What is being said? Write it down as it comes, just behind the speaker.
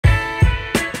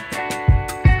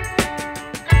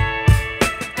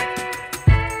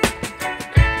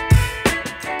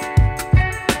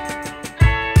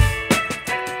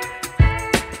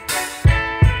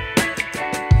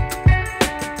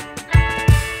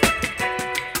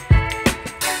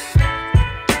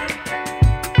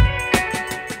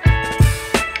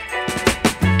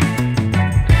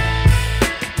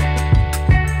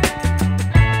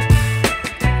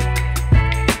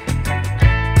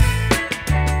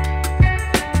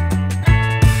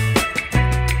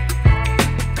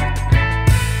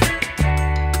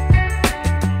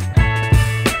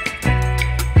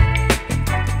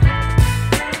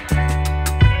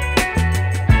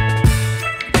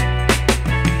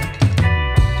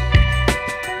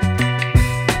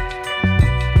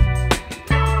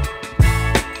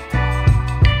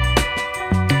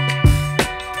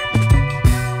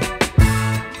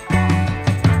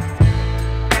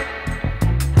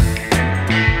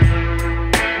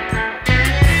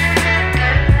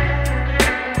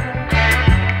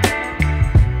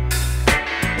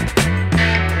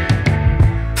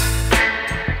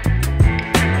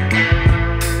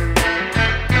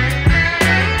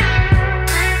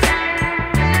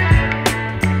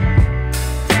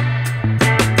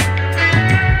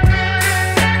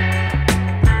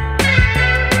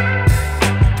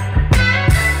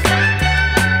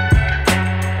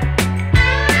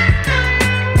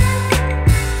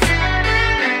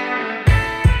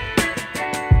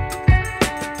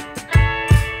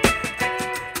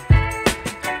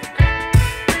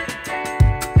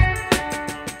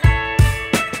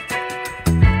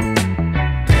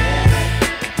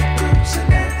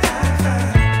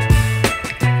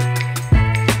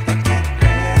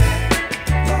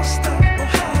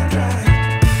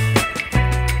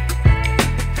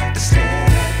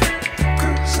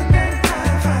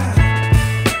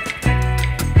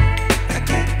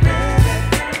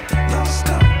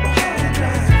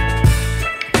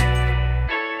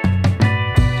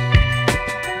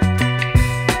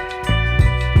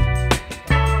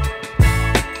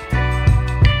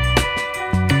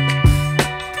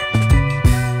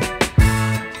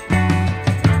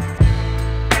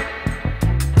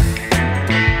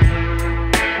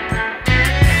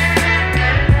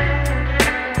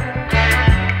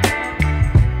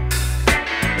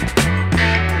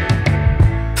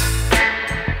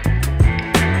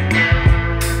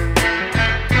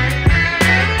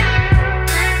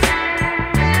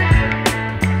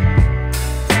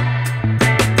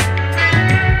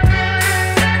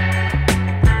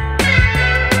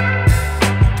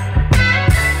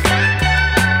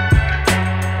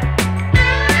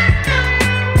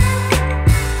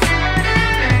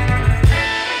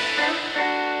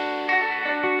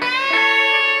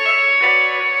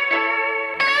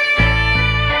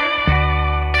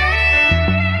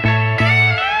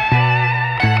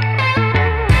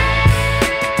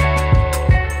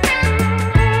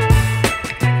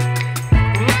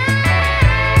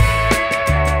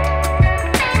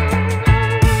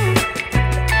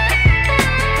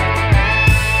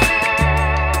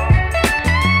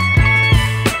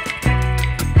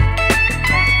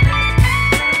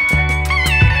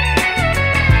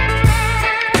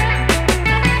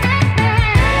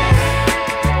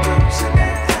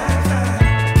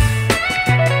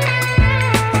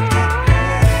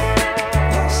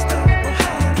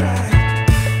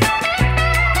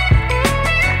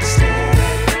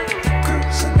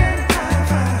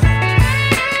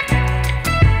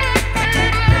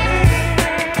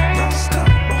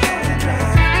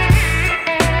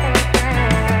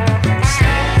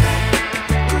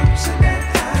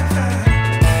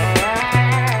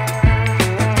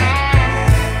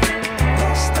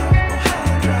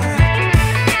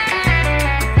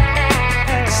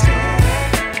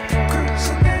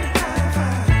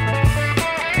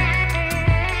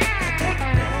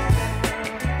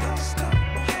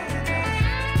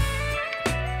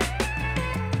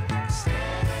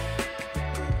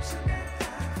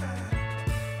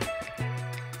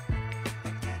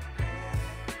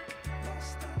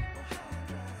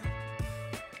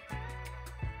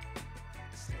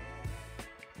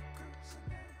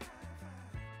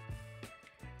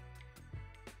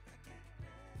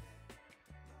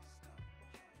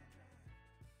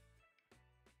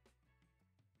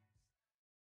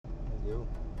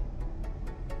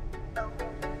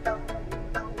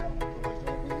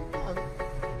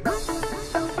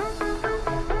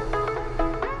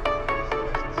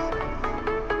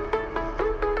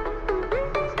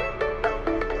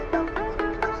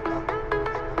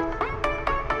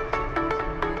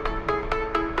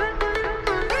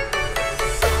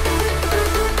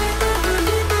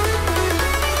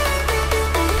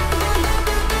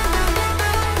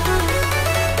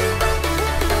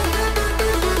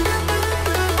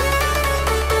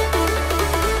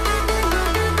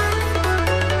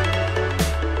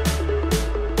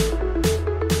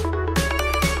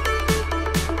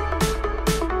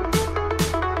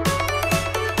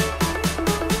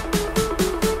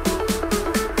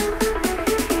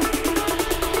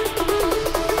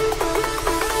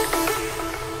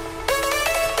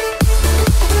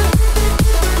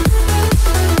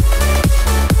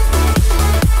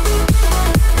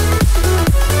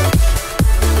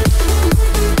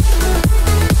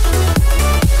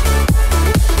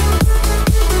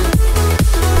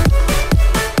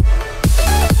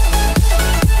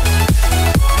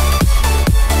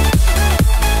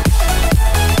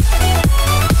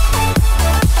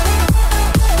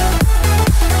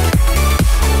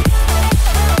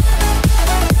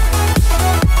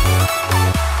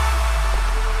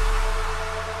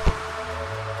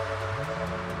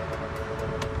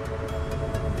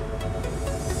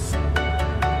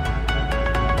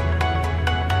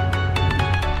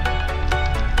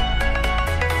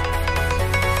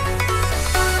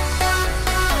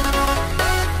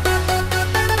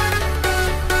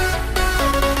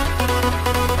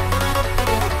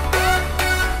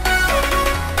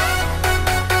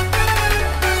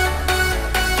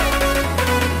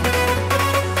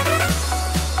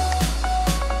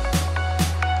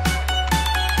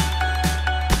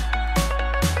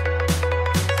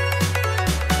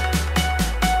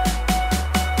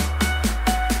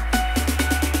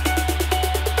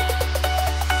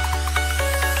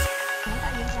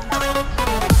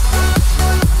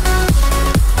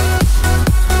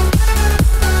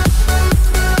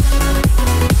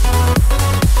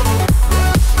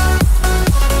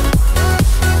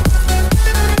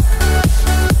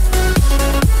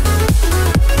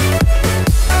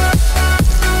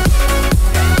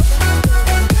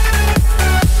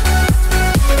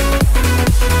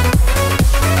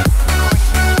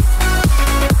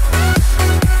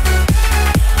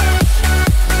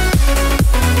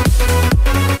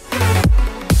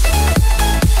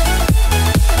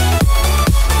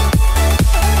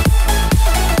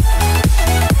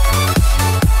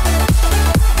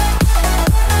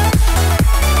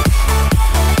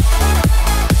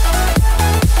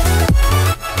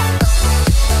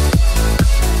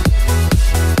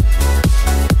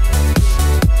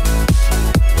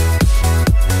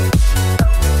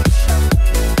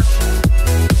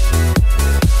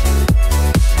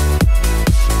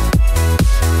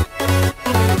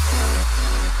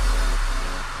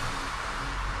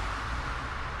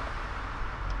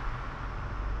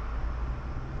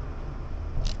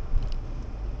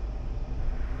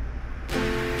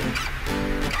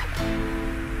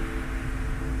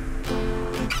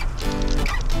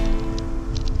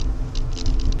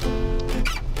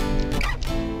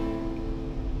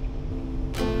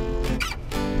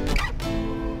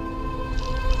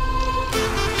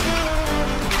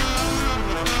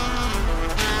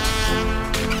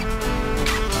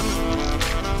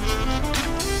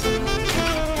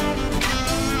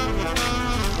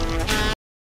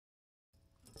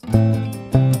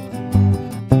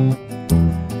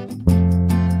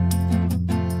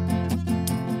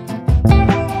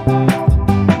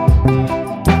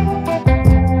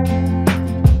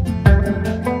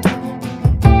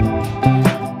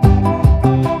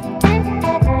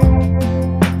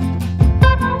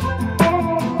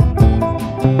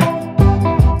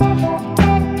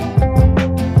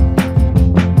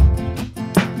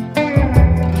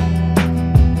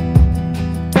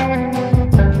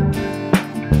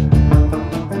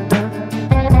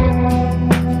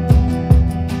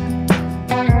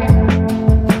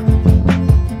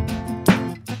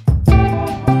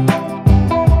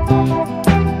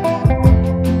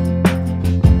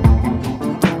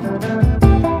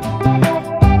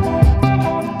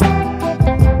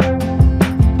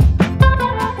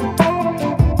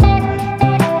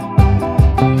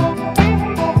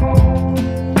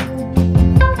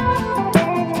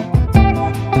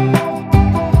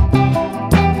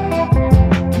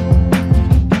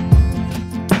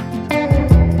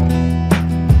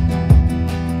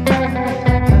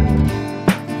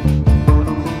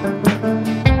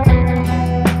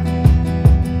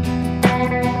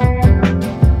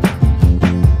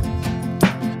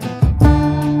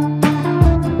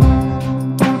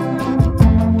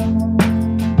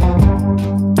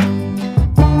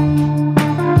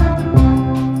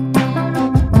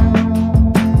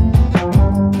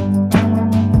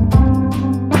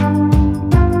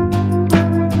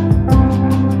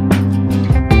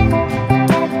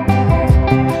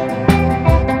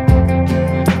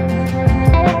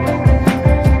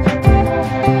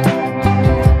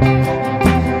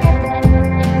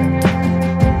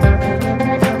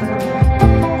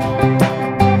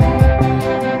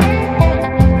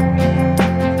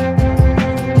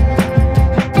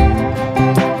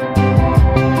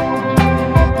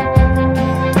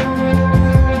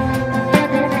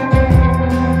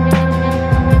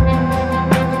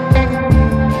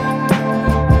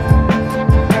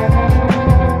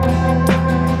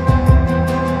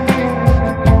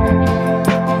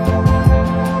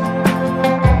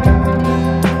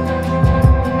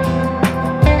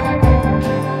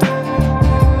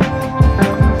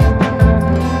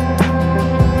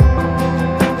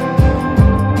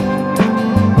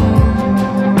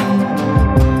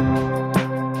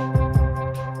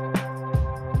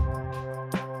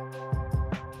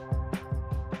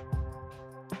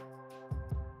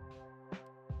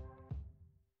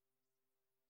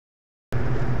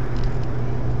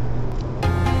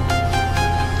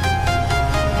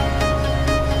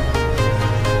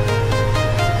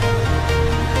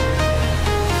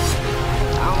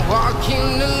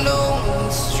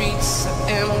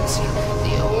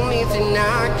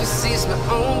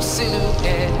to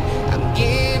end. I'm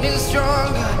getting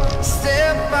stronger,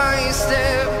 step by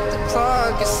step. The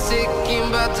clock is ticking,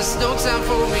 but there's no time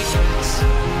for regrets.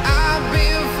 I've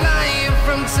been flying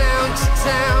from town to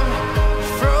town,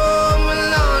 from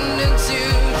London to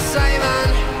Taiwan.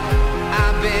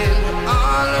 I've been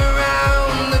all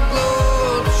around the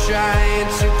globe, trying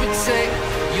to protect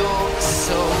your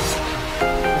soul.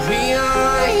 We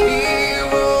are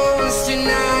heroes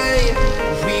tonight.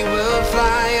 We will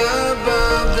fly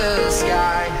above the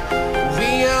sky.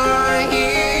 We are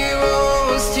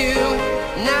heroes tonight.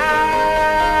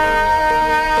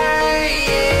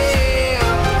 Yeah.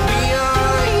 We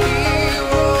are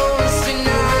heroes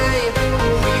tonight.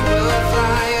 We will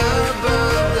fly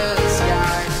above the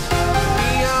sky.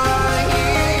 We are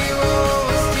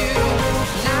heroes tonight.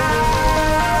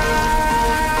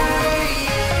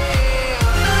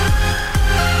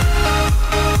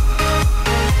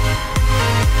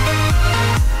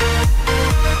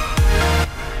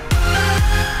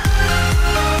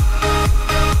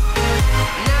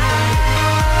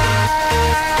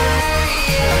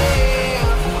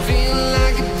 Feel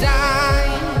like a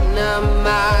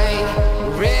dynamite,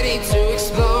 ready to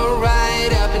explode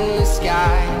right up in the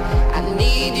sky. I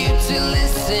need you to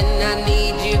listen, I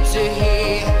need you to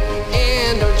hear,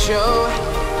 and don't show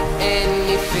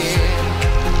any fear.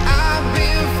 I've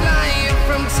been flying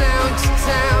from town to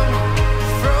town,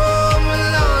 from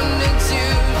London to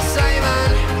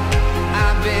Taiwan.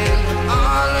 I've been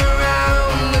all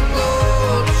around the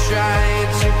globe, trying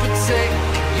to protect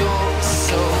your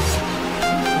soul.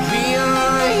 We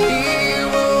are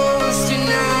heroes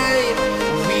tonight.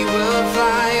 We will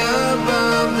fly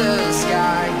above the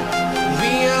sky.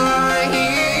 We are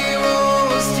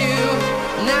heroes tonight.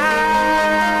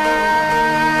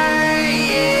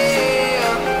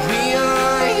 Yeah. We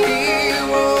are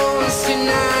heroes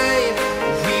tonight.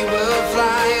 We will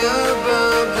fly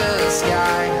above the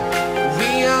sky.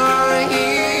 We are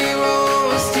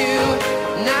heroes tonight.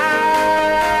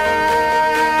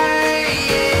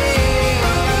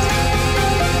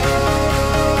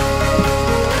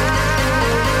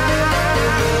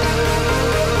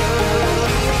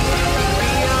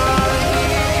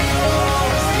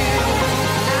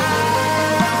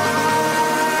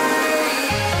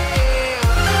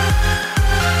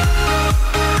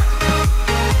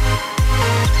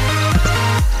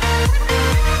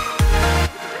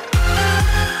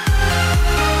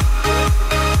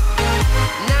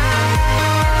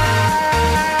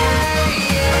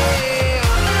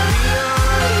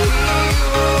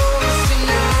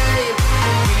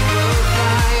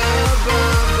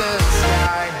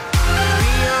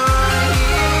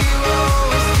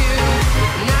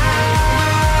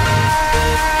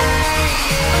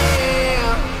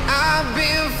 I've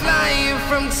been flying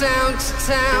from town to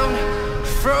town,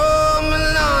 from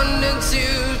London to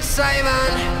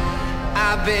Taiwan.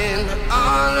 I've been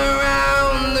all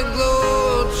around the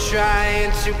globe,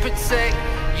 trying to protect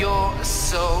your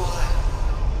soul.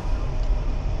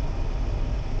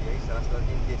 E aí, será que a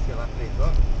gente descer lá 3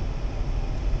 horas?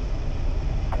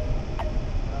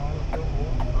 Não, eu vou.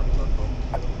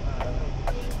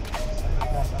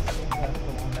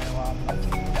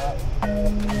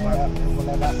 Eu vou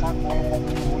levar sacola,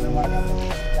 eu vou levar minha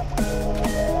mochila, que amanhã eu vou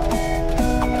levar.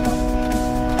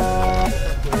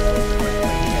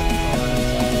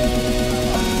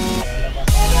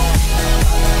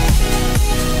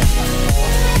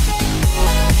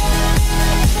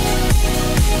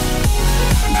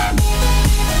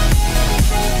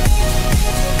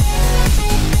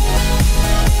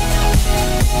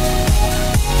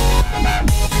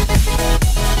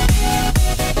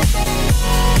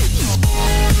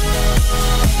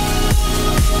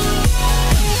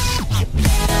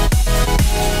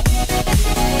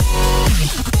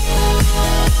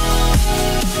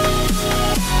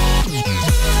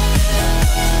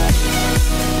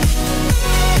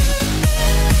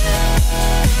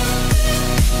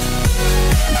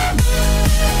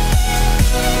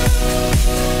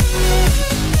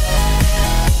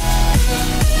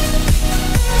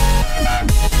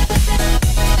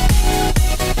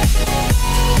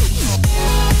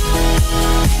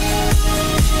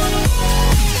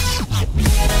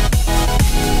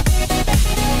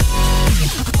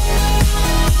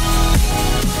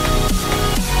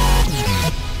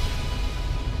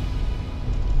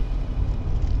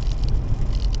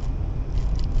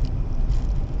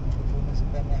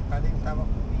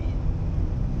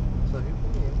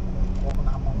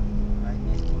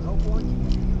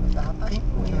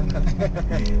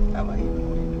 Tava rindo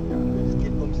com ele.